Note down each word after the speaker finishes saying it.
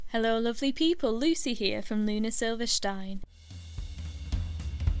Hello lovely people, Lucy here from Luna Silverstein.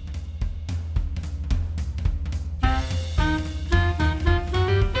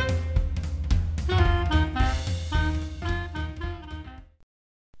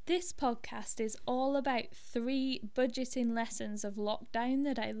 This podcast is all about 3 budgeting lessons of lockdown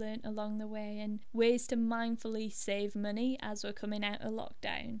that I learnt along the way and ways to mindfully save money as we're coming out of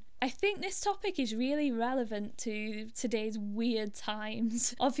lockdown. I think this topic is really relevant to today's weird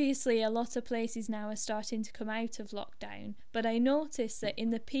times. Obviously, a lot of places now are starting to come out of lockdown, but I noticed that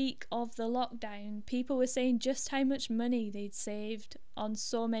in the peak of the lockdown, people were saying just how much money they'd saved on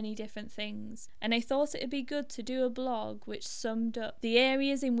so many different things. And I thought it'd be good to do a blog which summed up the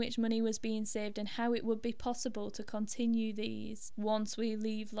areas in which money was being saved and how it would be possible to continue these once we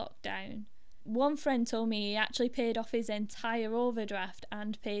leave lockdown. One friend told me he actually paid off his entire overdraft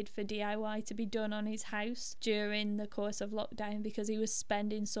and paid for DIY to be done on his house during the course of lockdown because he was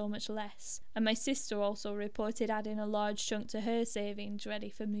spending so much less. And my sister also reported adding a large chunk to her savings ready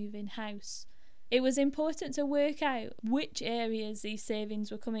for moving house. It was important to work out which areas these savings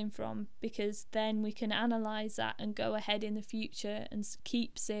were coming from because then we can analyse that and go ahead in the future and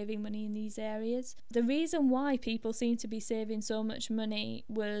keep saving money in these areas. The reason why people seem to be saving so much money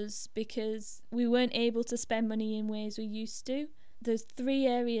was because we weren't able to spend money in ways we used to. There's 3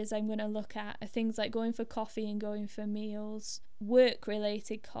 areas I'm going to look at are things like going for coffee and going for meals,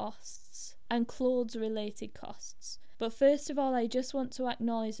 work-related costs, and clothes-related costs. But first of all, I just want to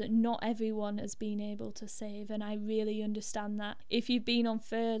acknowledge that not everyone has been able to save, and I really understand that. If you've been on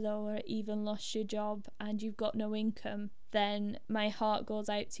furlough or even lost your job and you've got no income, then my heart goes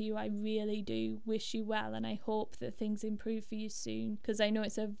out to you. I really do wish you well, and I hope that things improve for you soon, because I know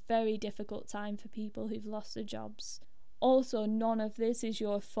it's a very difficult time for people who've lost their jobs. Also, none of this is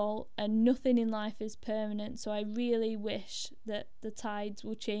your fault and nothing in life is permanent, so I really wish that the tides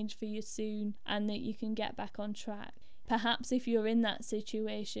will change for you soon and that you can get back on track. Perhaps if you're in that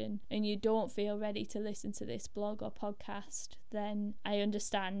situation and you don't feel ready to listen to this blog or podcast, then I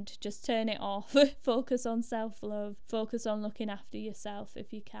understand. Just turn it off. Focus on self-love. Focus on looking after yourself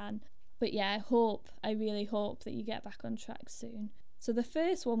if you can. But yeah, I really hope that you get back on track soon. So the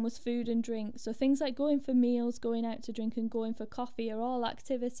first one was food and drink. So things like going for meals, going out to drink and going for coffee are all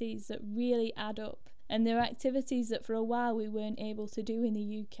activities that really add up. And they're activities that for a while we weren't able to do in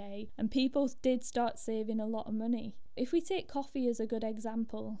the UK. And people did start saving a lot of money. If we take coffee as a good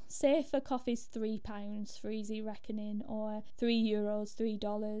example, say if a coffee's £3 for easy reckoning, or €3,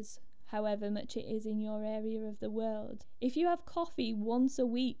 $3, however much it is in your area of the world. If you have coffee once a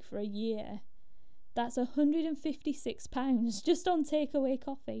week for a year, that's £156 just on takeaway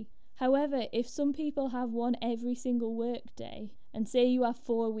coffee. However, if some people have one every single work day, and say you have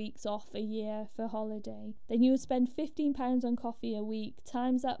 4 weeks off a year for holiday, then you would spend £15 on coffee a week,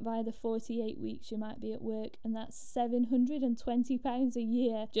 times that by the 48 weeks you might be at work, and that's £720 a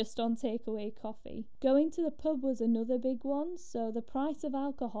year just on takeaway coffee. Going to the pub was another big one, so the price of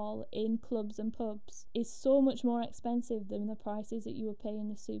alcohol in clubs and pubs is so much more expensive than the prices that you would pay in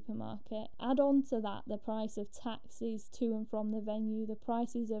the supermarket. Add on to that the price of taxis to and from the venue, the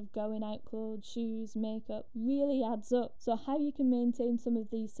prices of going out clothes, shoes, makeup, really adds up. So how you can maintain some of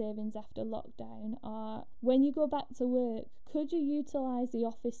these savings after lockdown are, when you go back to work, could you utilise the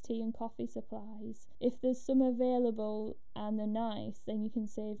office tea and coffee supplies? If there's some available and they're nice, then you can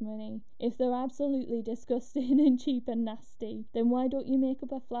save money. If they're absolutely disgusting and cheap and nasty, then why don't you make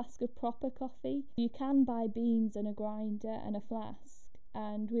up a flask of proper coffee? You can buy beans and a grinder and a flask,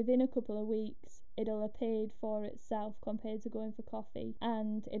 and within a couple of weeks it'll have paid for itself compared to going for coffee,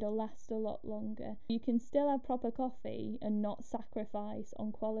 and it'll last a lot longer. You can still have proper coffee and not sacrifice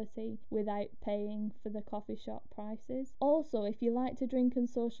on quality without paying for the coffee shop prices. Also, if you like to drink and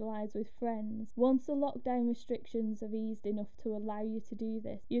socialise with friends, once the lockdown restrictions have eased enough to allow you to do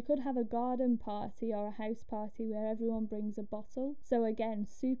this, you could have a garden party or a house party where everyone brings a bottle. So again,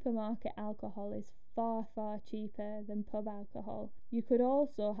 supermarket alcohol is far cheaper than pub alcohol. You could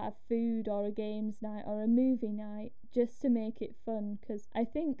also have food or a games night or a movie night just to make it fun, because I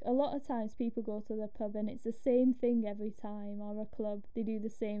think a lot of times people go to the pub and it's the same thing every time, or a club, they do the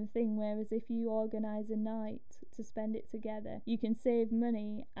same thing, whereas if you organise a night to spend it together, you can save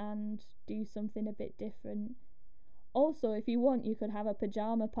money and do something a bit different. Also, if you want, you could have a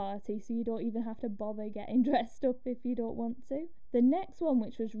pyjama party so you don't even have to bother getting dressed up if you don't want to. The next one,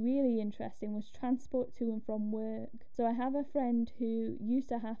 which was really interesting, was transport to and from work. So I have a friend who used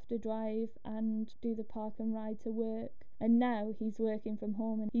to have to drive and do the park and ride to work, and now he's working from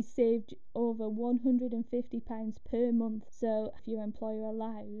home and he's saved over £150 per month. So if your employer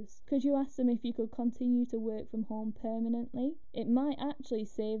allows, could you ask them if you could continue to work from home permanently? It might actually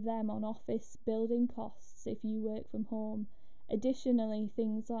save them on office building costs if you work from home. Additionally,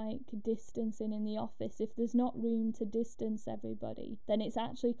 things like distancing in the office, if there's not room to distance everybody, then it's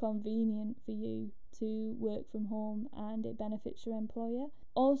actually convenient for you to work from home and it benefits your employer.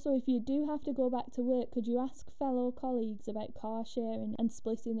 Also, if you do have to go back to work, could you ask fellow colleagues about car sharing and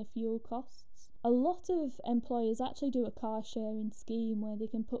splitting the fuel costs? A lot of employers actually do a car sharing scheme where they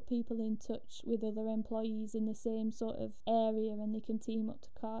can put people in touch with other employees in the same sort of area and they can team up to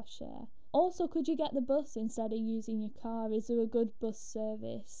car share. Also, could you get the bus instead of using your car? Is there a good bus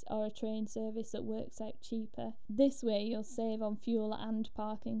service or a train service that works out cheaper? This way you'll save on fuel and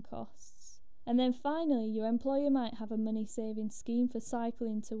parking costs. And then finally, your employer might have a money saving scheme for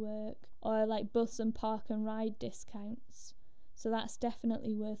cycling to work or like bus and park and ride discounts. So that's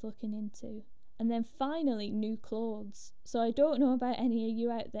definitely worth looking into. And then finally, new clothes. So I don't know about any of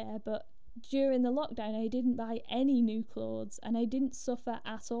you out there, but during the lockdown I didn't buy any new clothes and I didn't suffer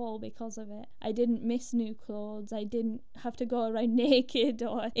at all because of it. I didn't miss new clothes, I didn't have to go around naked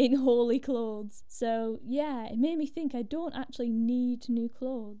or in holy clothes. So yeah, it made me think I don't actually need new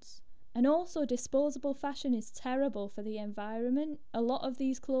clothes. And also, disposable fashion is terrible for the environment. A lot of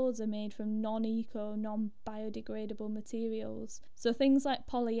these clothes are made from non-eco, non-biodegradable materials. So things like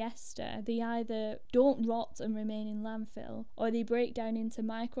polyester, they either don't rot and remain in landfill, or they break down into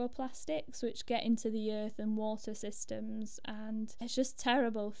microplastics, which get into the earth and water systems, and it's just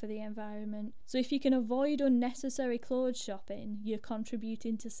terrible for the environment. So if you can avoid unnecessary clothes shopping, you're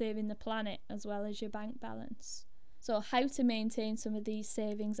contributing to saving the planet as well as your bank balance. So how to maintain some of these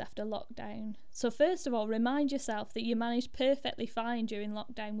savings after lockdown. So first of all, remind yourself that you managed perfectly fine during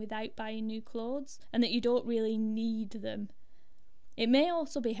lockdown without buying new clothes and that you don't really need them. It may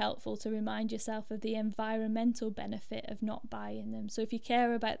also be helpful to remind yourself of the environmental benefit of not buying them. So if you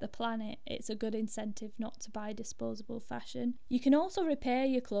care about the planet, it's a good incentive not to buy disposable fashion. You can also repair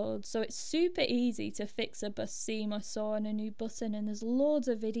your clothes, so it's super easy to fix a bust seam or sew on a new button, and there's loads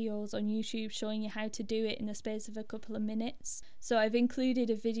of videos on YouTube showing you how to do it in the space of a couple of minutes. So I've included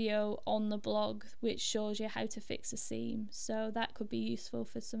a video on the blog which shows you how to fix a seam, so that could be useful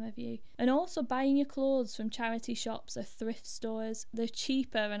for some of you. And also buying your clothes from charity shops or thrift stores. They're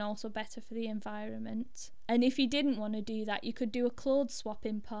cheaper and also better for the environment. And if you didn't want to do that, you could do a clothes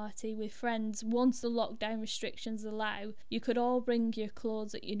swapping party with friends. Once the lockdown restrictions allow, you could all bring your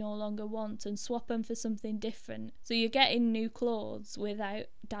clothes that you no longer want and swap them for something different. So you're getting new clothes without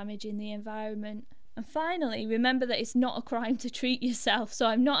damaging the environment. And finally, remember that it's not a crime to treat yourself, so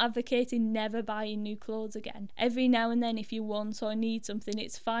I'm not advocating never buying new clothes again. Every now and then, if you want or need something,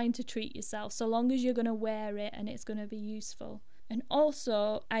 it's fine to treat yourself, so long as you're going to wear it and it's going to be useful. And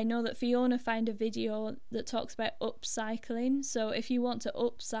also, I know that Fiona found a video that talks about upcycling, so if you want to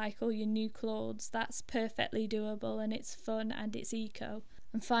upcycle your new clothes, that's perfectly doable and it's fun and it's eco.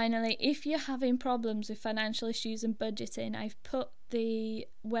 And finally, if you're having problems with financial issues and budgeting, I've put the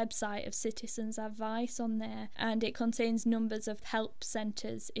website of Citizens Advice on there, and it contains numbers of help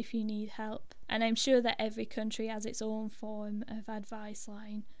centres if you need help. And I'm sure that every country has its own form of advice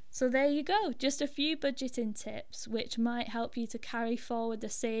line. So there you go, just a few budgeting tips which might help you to carry forward the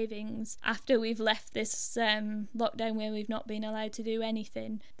savings after we've left this lockdown where we've not been allowed to do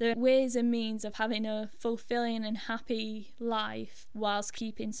anything. The ways and means of having a fulfilling and happy life whilst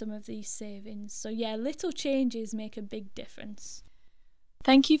keeping some of these savings. So yeah, little changes make a big difference.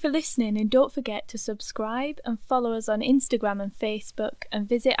 Thank you for listening, and don't forget to subscribe and follow us on Instagram and Facebook, and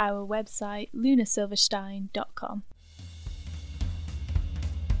visit our website lunasilverstein.com.